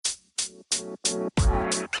Hello,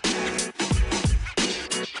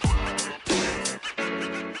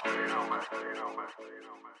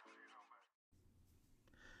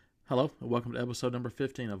 and welcome to episode number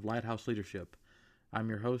 15 of Lighthouse Leadership. I'm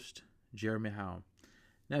your host, Jeremy Howe.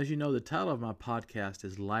 Now, as you know, the title of my podcast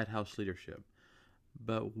is Lighthouse Leadership.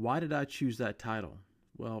 But why did I choose that title?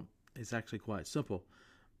 Well, it's actually quite simple.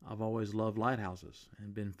 I've always loved lighthouses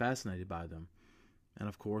and been fascinated by them. And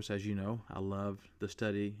of course, as you know, I love the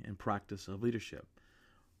study and practice of leadership.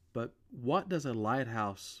 But what does a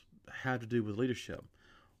lighthouse have to do with leadership?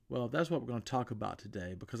 Well, that's what we're going to talk about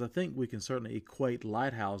today, because I think we can certainly equate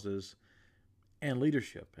lighthouses and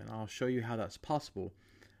leadership, and I'll show you how that's possible.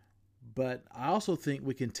 But I also think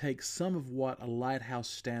we can take some of what a lighthouse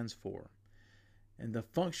stands for and the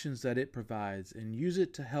functions that it provides and use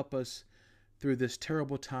it to help us through this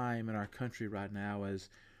terrible time in our country right now as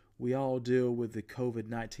we all deal with the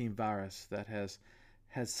COVID-19 virus that has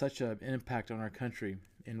had such an impact on our country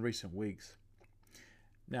in recent weeks.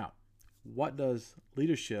 Now, what does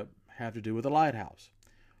leadership have to do with a lighthouse?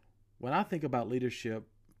 When I think about leadership,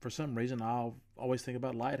 for some reason, I'll always think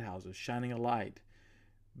about lighthouses, shining a light,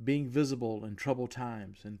 being visible in troubled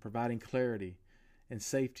times, and providing clarity and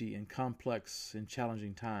safety in complex and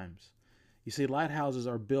challenging times. You see, lighthouses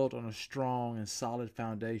are built on a strong and solid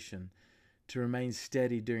foundation to remain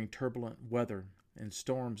steady during turbulent weather and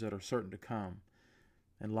storms that are certain to come.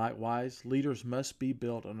 And likewise, leaders must be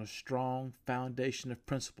built on a strong foundation of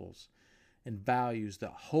principles and values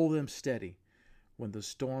that hold them steady when the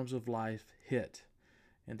storms of life hit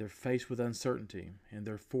and they're faced with uncertainty and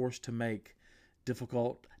they're forced to make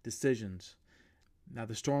difficult decisions. Now,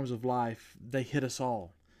 the storms of life, they hit us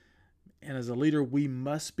all. And as a leader, we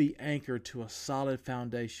must be anchored to a solid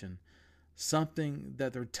foundation, something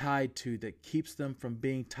that they're tied to that keeps them from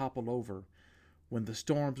being toppled over when the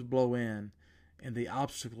storms blow in and the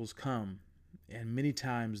obstacles come. And many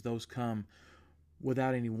times those come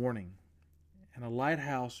without any warning. And a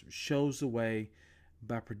lighthouse shows the way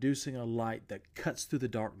by producing a light that cuts through the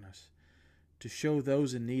darkness to show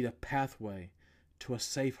those in need a pathway to a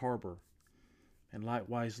safe harbor. And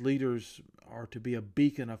likewise, leaders are to be a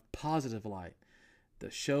beacon of positive light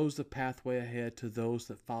that shows the pathway ahead to those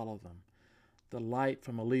that follow them. The light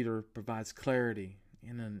from a leader provides clarity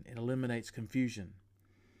and it eliminates confusion.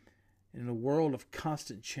 In a world of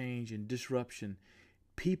constant change and disruption,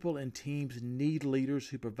 people and teams need leaders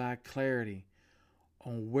who provide clarity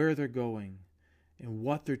on where they're going and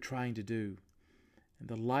what they're trying to do. And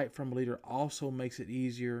the light from a leader also makes it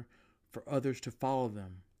easier for others to follow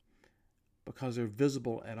them because they're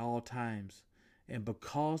visible at all times and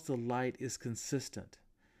because the light is consistent.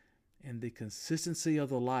 And the consistency of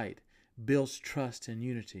the light builds trust and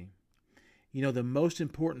unity. You know, the most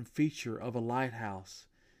important feature of a lighthouse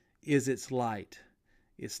is its light.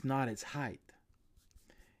 It's not its height.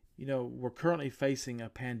 You know, we're currently facing a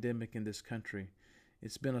pandemic in this country.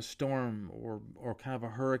 It's been a storm or kind of a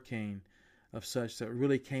hurricane of such that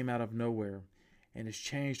really came out of nowhere and has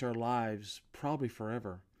changed our lives probably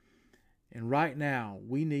forever. And right now,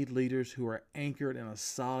 we need leaders who are anchored in a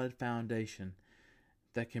solid foundation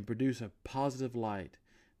that can produce a positive light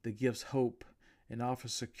that gives hope and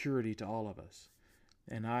offers security to all of us.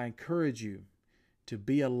 And I encourage you to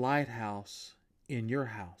be a lighthouse in your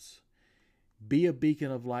house. Be a beacon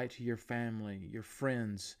of light to your family, your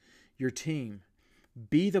friends, your team.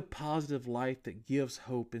 Be the positive light that gives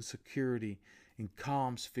hope and security and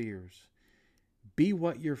calms fears. Be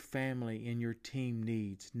what your family and your team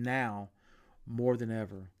needs now more than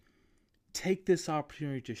ever. Take this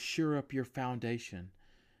opportunity to shore up your foundation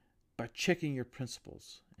by checking your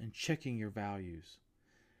principles and checking your values.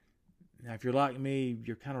 Now, if you're like me,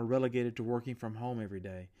 you're kind of relegated to working from home every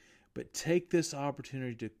day. But take this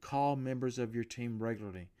opportunity to call members of your team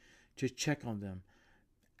regularly, to check on them.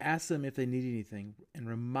 Ask them if they need anything and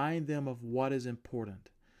remind them of what is important.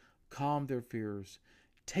 Calm their fears.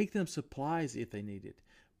 Take them supplies if they need it,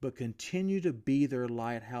 but continue to be their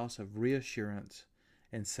lighthouse of reassurance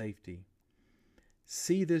and safety.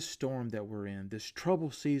 See this storm that we're in, this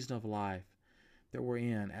troubled season of life that we're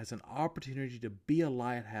in, as an opportunity to be a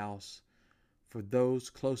lighthouse for those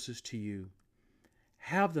closest to you.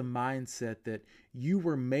 Have the mindset that you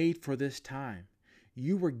were made for this time.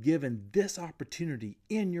 You were given this opportunity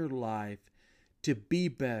in your life to be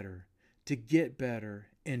better, to get better,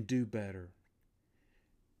 and do better.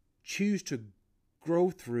 Choose to grow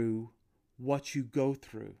through what you go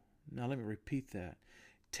through. Now let me repeat that.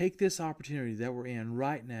 Take this opportunity that we're in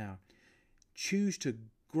right now. Choose to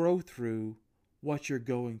grow through what you're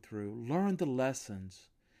going through. Learn the lessons.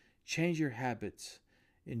 Change your habits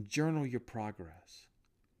and journal your progress.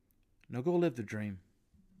 Now go live the dream.